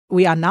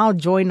we are now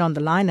joined on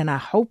the line, and I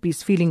hope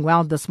he's feeling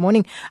well this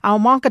morning. Our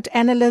market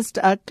analyst,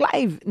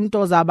 Clive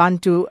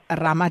Ntozabantu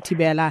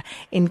Ramatibela.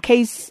 In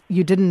case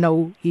you didn't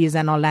know, he is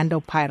an Orlando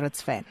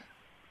Pirates fan.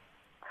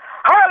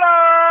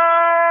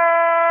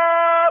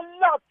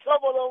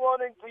 Good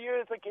morning to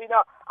you,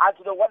 Sakina, and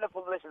to the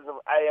wonderful listeners of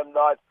AM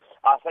Live.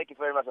 Thank you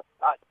very much.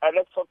 And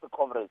let's talk to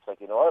confidence,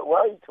 Sakina. Why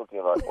are you talking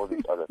about all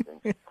these other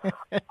things?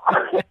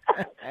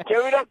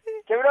 Can we not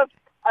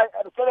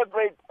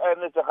celebrate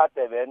Mr.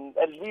 Khatib and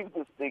leave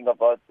this thing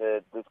about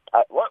this?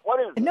 What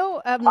is it?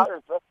 No,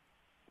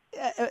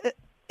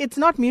 it's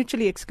not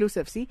mutually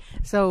exclusive, see?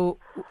 So,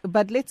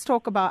 but let's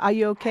talk about, are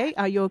you okay?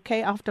 Are you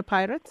okay after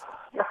Pirates?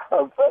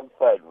 I'm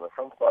fine,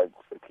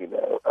 Sakina.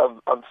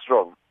 I'm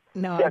strong.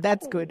 No,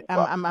 that's good.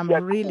 I'm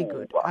really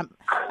good.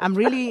 I'm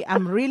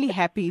really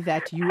happy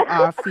that you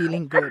are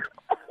feeling good.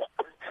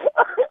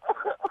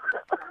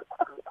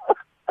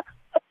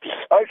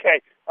 Okay.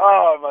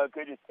 Oh my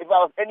goodness. If I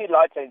was any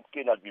lighter in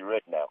skin, I'd be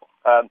red now.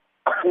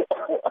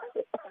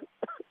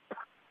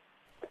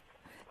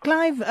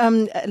 Clive,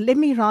 let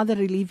me rather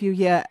relieve you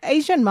here.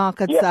 Asian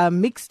markets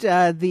mixed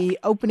the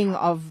opening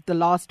of the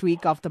last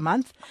week of the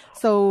month.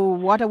 So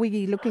what are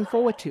we looking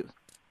forward to?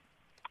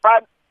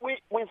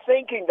 We're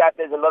thinking that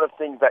there's a lot of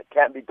things that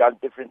can be done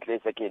differently,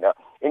 Sakina,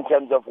 in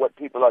terms of what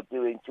people are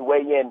doing to weigh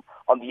in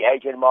on the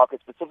Asian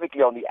market,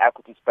 specifically on the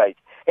equity space.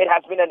 It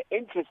has been an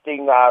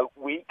interesting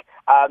week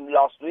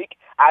last week,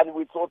 and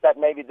we thought that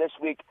maybe this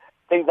week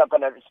things are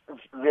going to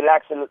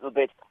relax a little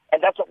bit.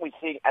 And that's what we're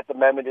seeing at the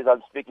moment as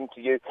I'm speaking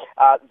to you.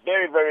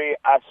 Very, very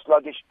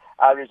sluggish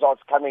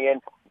results coming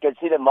in. You can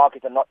see the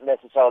markets are not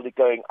necessarily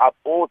going up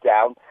or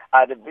down.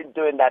 They've been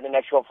doing that in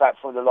actual fact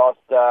for the last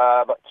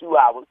about 2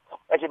 hours.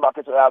 Asian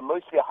markets are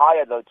mostly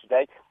higher though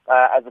today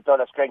as the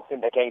dollar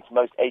strengthened against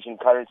most Asian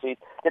currencies.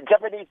 The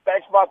Japanese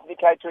benchmark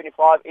Nikkei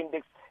 25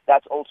 index,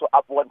 that's also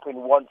up 1.16%.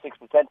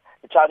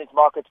 The Chinese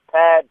markets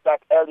pared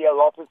back earlier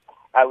losses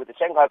with the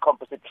Shanghai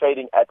Composite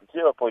trading at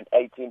 0.18%,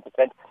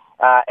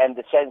 and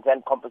the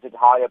Shenzhen Composite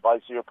higher by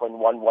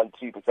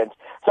 0.112%.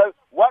 So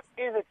what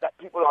is it that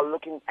people are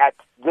looking at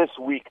this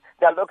week?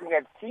 They're looking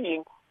at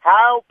seeing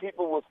how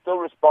people will still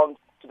respond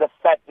to the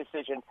Fed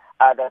decision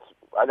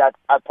that's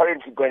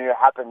apparently going to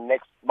happen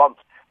next month,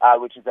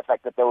 which is the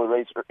fact that they will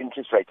raise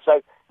interest rates.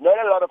 So not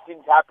a lot of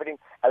things happening,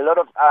 a lot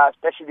of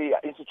especially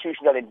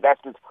institutional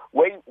investors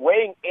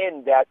weighing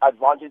in their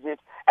advantages,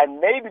 and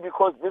maybe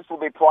because this will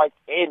be priced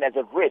in as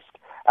a risk,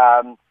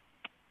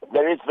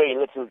 there is very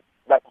little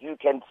that you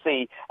can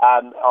see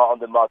on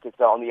the markets,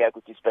 on the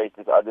equity space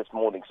this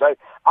morning. So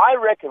I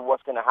reckon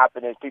what's going to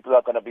happen is people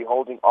are going to be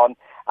holding on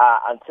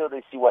until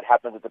they see what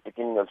happens at the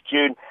beginning of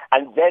June,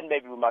 and then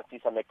maybe we might see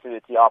some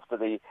activity after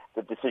the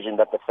decision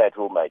that the Fed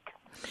will make.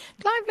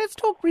 Clive, let's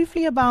talk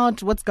briefly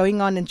about what's going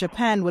on in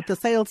Japan with the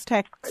sales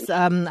tax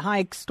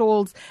hike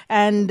stalls,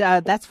 and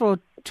that's for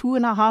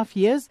 2.5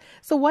 years.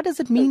 So what does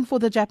it mean for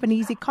the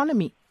Japanese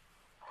economy?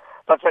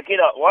 But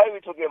Sakina, why are we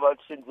talking about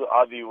Shinzo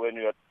Abe when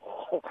we are...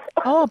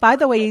 Oh, by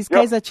the way, he's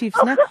Kaiser Chiefs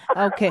now.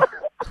 Okay.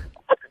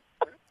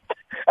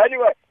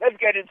 Anyway, let's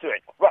get into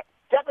it. Right.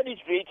 Japanese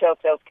retail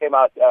sales came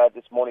out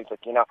this morning,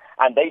 Sakina,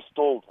 and they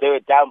stalled. They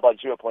were down by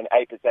 0.8%.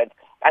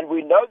 And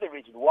we know the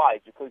reason why,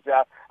 because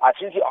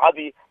Shinzo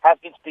Abe has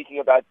been speaking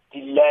about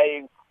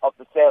delaying of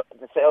the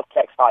sales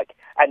tax hike.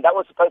 And that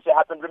was supposed to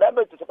happen.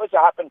 Remember, it was supposed to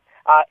happen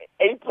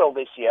April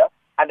this year,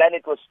 and then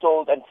it was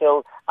stalled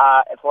until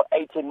for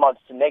 18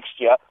 months to next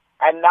year.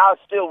 And now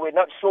still we're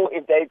not sure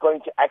if they're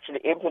going to actually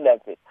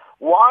implement it.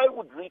 Why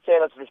would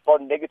retailers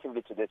respond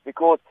negatively to this?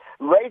 Because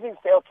raising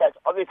sales tax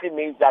obviously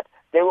means that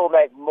they will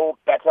make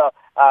better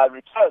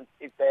returns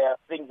if their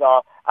things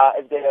are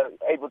if they're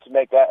able to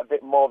make a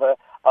bit more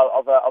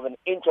of an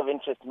inch of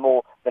interest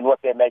more than what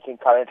they're making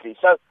currently.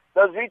 So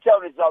those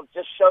retail results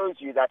just shows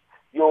you that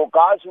your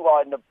guys who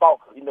are in the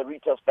bulk in the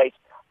retail space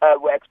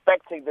were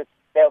expecting this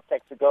sales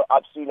tax to go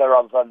up sooner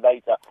rather than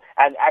later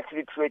and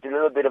actually create a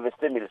little bit of a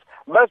stimulus.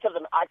 Most of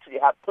them actually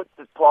have put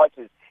the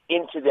prices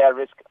into their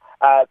risk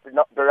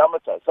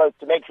barometer, so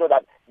to make sure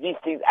that these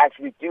things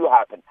actually do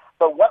happen.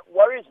 But what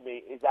worries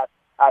me is that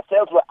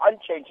sales were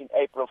unchanged in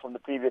April from the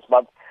previous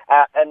month,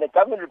 and the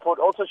government report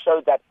also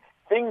showed that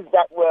things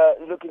that were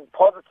looking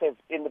positive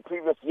in the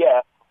previous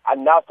year are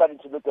now starting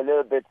to look a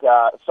little bit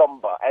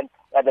somber. And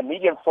the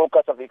median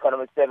forecast of the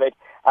Economic Survey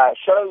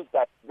shows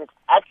that this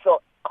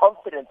actual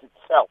confidence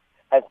itself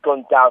has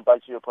gone down by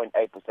 0.8%.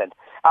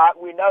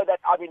 We know that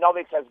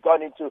Abenomics has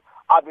gone into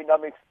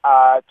Abenomics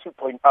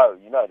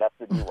 2.0. You know, that's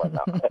the new one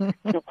now.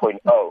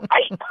 2.0.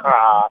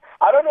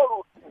 I don't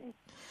know,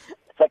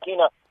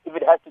 Sakina, if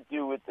it has to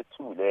do with the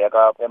tool.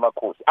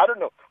 I don't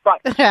know.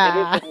 But it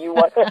is the new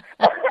one.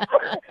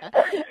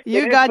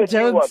 You got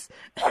jokes.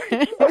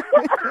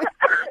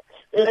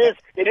 It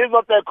is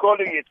what they're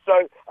calling it.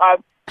 So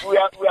we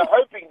are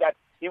hoping that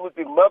he would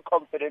be more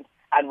confident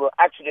and will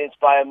actually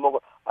inspire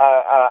more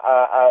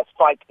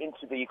spike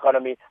into the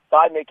economy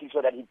by making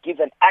sure that he gives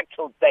an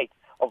actual date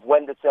of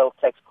when the sales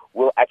tax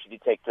will actually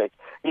take place.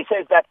 He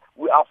says that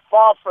we are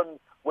far from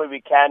where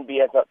we can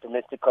be as a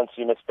domestic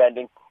consumer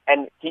spending,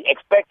 and he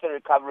expects a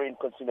recovery in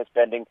consumer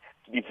spending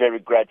to be very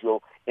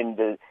gradual in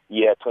the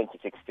year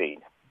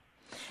 2016.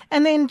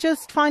 And then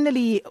just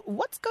finally,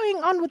 what's going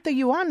on with the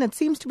yuan? It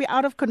seems to be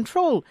out of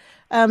control,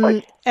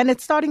 and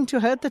it's starting to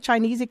hurt the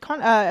Chinese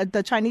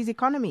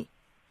economy.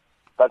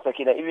 But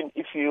Sakina, even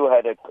if you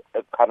had a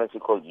currency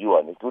called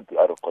yuan, it would be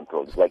out of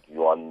control. It's like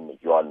yuan,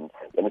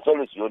 and it's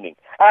always yawning.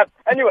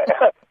 Anyway,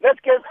 let's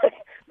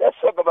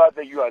talk about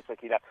the yuan,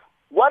 Sakina.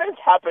 What has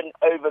happened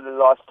over the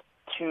last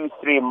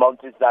 2-3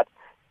 months is that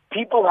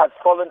people have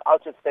fallen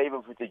out of favor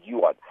with the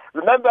yuan.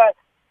 Remember,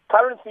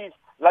 currencies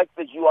like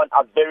the yuan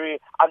are very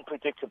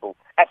unpredictable,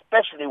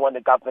 especially when the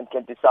government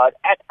can decide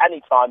at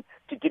any time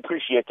to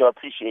depreciate or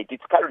appreciate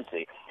its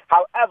currency.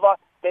 However,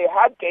 they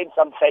have gained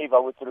some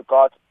favor with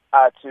regard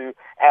to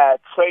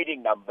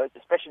trading numbers,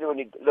 especially when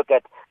you look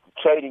at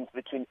tradings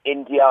between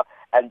India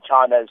and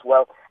China as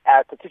well,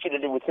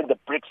 particularly within the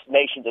BRICS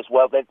nations as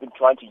well. They've been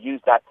trying to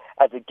use that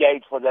as a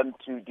gauge for them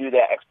to do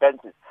their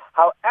expenses.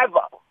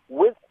 However,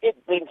 with it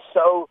being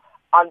so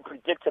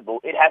unpredictable,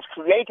 it has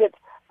created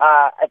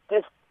a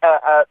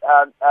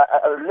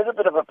little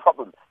bit of a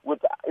problem with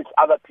its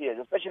other peers,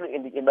 especially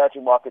in the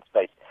emerging market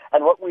space.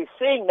 And what we're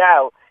seeing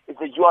now is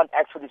the yuan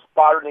actually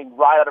spiraling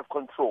right out of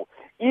control.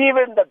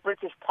 Even the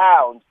British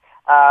pound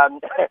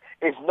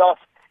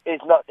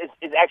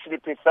is actually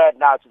preferred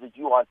now to the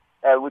yuan,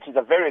 which is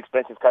a very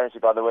expensive currency,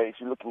 by the way. If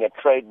you're looking at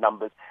trade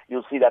numbers,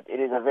 you'll see that it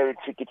is a very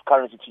tricky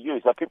currency to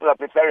use. So people are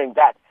preferring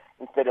that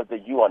instead of the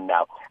yuan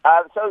now.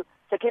 So,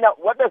 Sakina,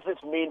 what does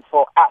this mean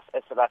for us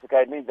as South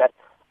Africa? It means that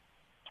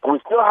we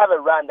still have a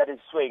rand that is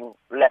swinging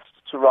left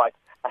to right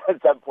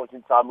at some point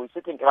in time. We're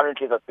sitting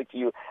currently, as I speak to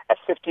you, at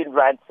 15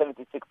 rand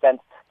 76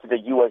 cents to the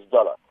US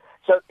dollar.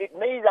 So it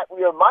means that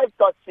we might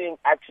start seeing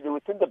actually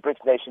within the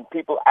BRICS nation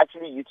people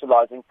actually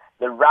utilizing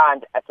the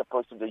rand as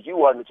opposed to the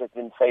yuan, which has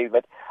been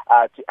favored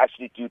to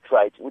actually do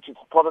trade, which is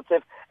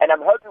positive. And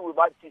I'm hoping we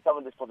might see some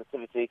of this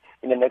positivity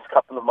in the next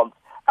couple of months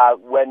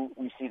when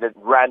we see the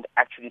rand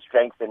actually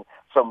strengthen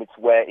from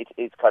where it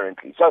is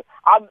currently. So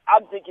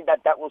I'm thinking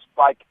that will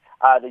spike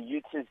the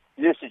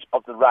usage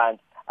of the rand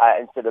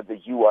instead of the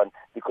yuan,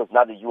 because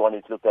now the yuan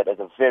is looked at as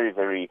a very,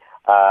 very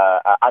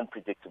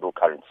unpredictable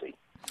currency.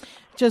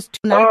 Just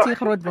Nati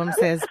Grootboom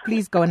says,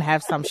 please go and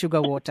have some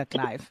sugar water,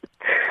 Clive.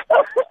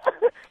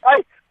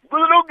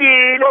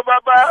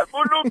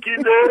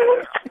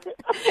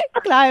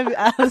 Clive,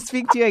 I'll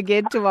speak to you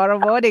again tomorrow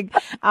morning.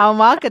 Our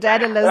market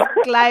analyst,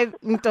 Clive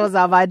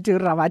Ntozabatu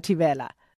Ramathibela.